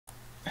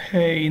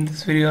Hey, in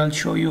this video I'll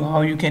show you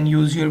how you can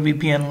use your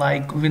VPN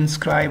like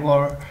Winscribe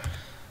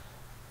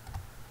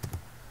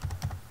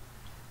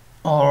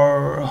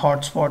or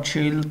Hotspot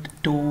Shield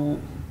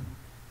to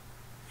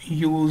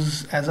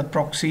use as a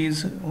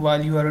proxies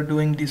while you are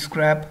doing this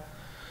crap.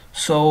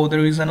 So the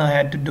reason I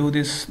had to do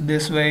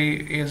this way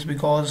is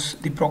because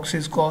the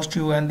proxies cost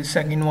you, and the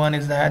second one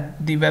is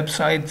that the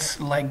websites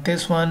like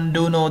this one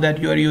do know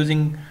that you are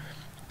using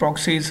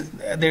proxies.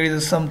 There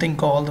is something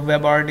called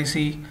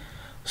WebRTC.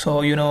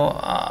 So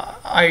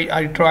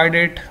I tried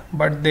it,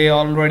 but they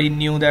already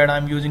knew that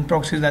I'm using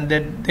proxies, and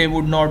that they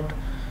would not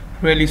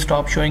really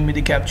stop showing me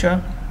the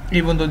captcha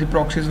even though the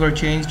proxies were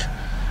changed.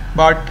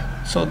 But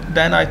so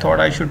then I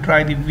thought I should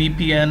try the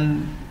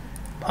VPN.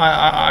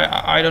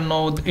 I don't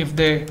know if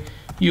they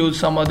use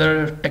some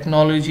other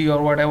technology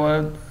or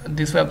whatever.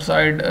 This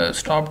website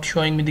stopped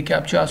showing me the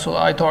captcha, so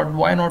I thought,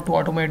 why not to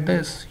automate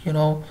this,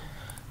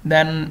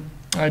 then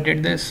I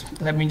did this.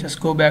 Let me just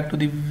go back to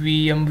the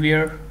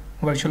VMware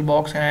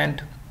VirtualBox,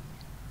 and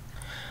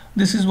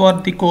this is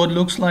what the code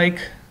looks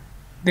like.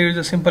 There is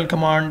a simple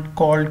command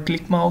called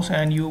click mouse,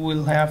 and you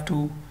will have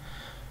to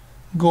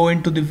go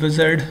into the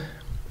wizard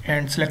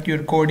and select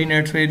your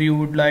coordinates where you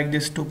would like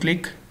this to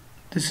click.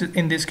 This is,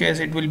 in this case,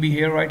 it will be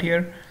here, right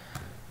here,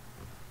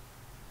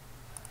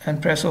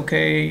 and press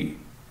OK,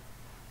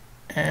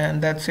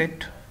 and that's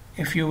it.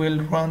 If you will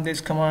run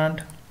this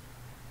command,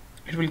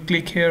 it will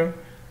click here,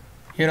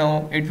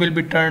 it will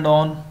be turned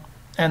on,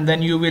 and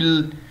then you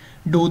will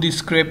do the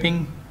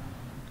scraping.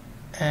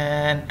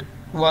 And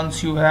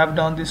once you have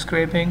done the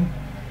scraping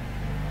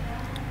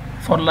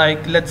for,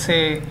 like, let's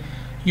say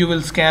you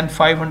will scan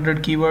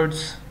 500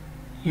 keywords,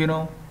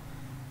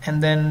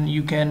 and then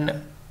you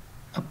can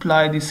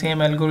apply the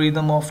same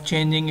algorithm of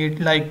changing it,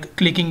 like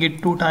clicking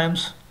it 2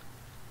 times.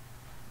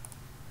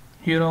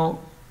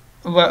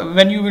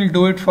 When you will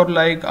do it for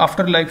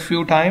after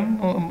few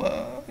time,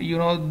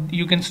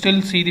 you can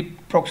still see the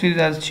proxies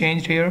has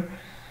changed here.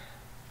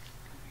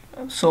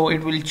 So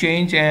it will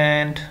change,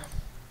 and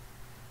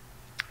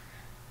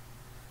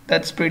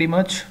that's pretty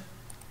much.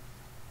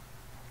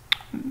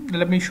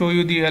 Let me show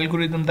you the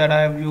algorithm that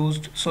I have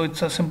used. So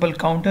it's a simple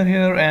counter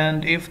here,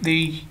 and if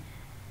the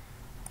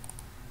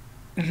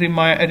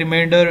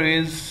remainder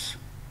is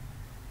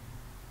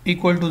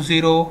equal to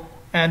 0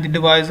 and the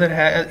divisor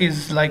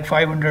is like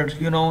 500,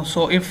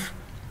 so if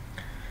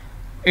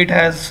it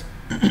has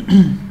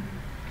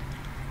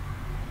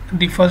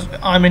the first,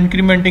 I'm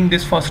incrementing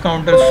this first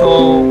counter,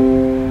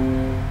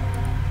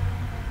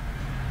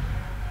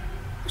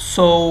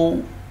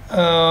 so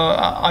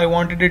I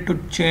wanted it to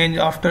change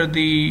after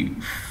the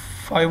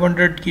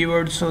 500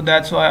 keywords, so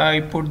that's why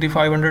I put the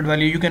 500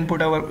 value. You can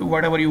put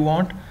whatever you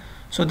want.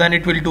 So then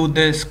it will do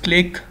this,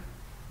 click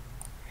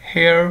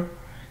here,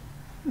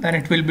 then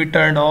it will be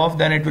turned off,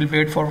 then it will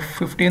wait for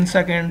 15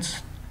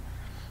 seconds,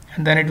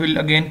 and then it will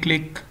again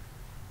click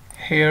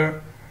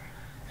here.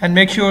 And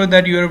make sure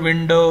that your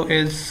window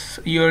is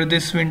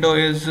this window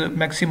is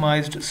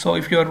maximized. So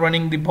if you are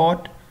running the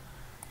bot,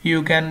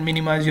 you can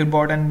minimize your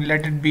bot and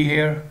let it be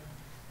here,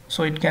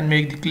 so it can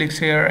make the clicks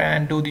here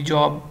and do the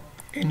job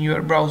in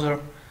your browser.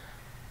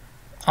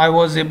 I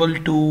was able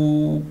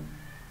to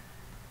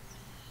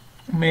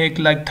make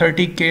like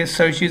 30k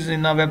searches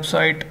in a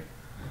website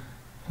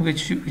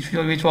which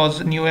was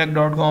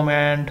newegg.com,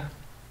 and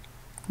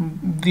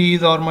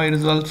these are my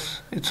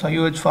results. It's a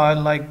huge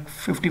file, like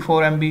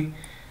 54 MB.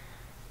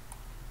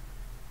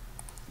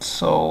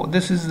 So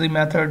this is the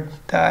method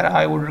that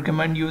I would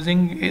recommend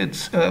using.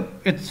 It's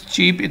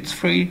cheap, it's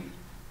free,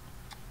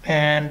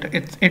 and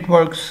it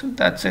works.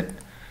 That's it.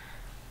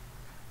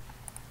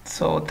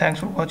 So thanks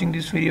for watching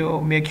this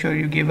video. Make sure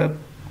you give a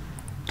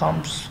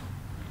thumbs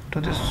to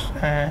this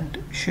and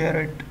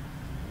share it.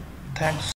 Thanks.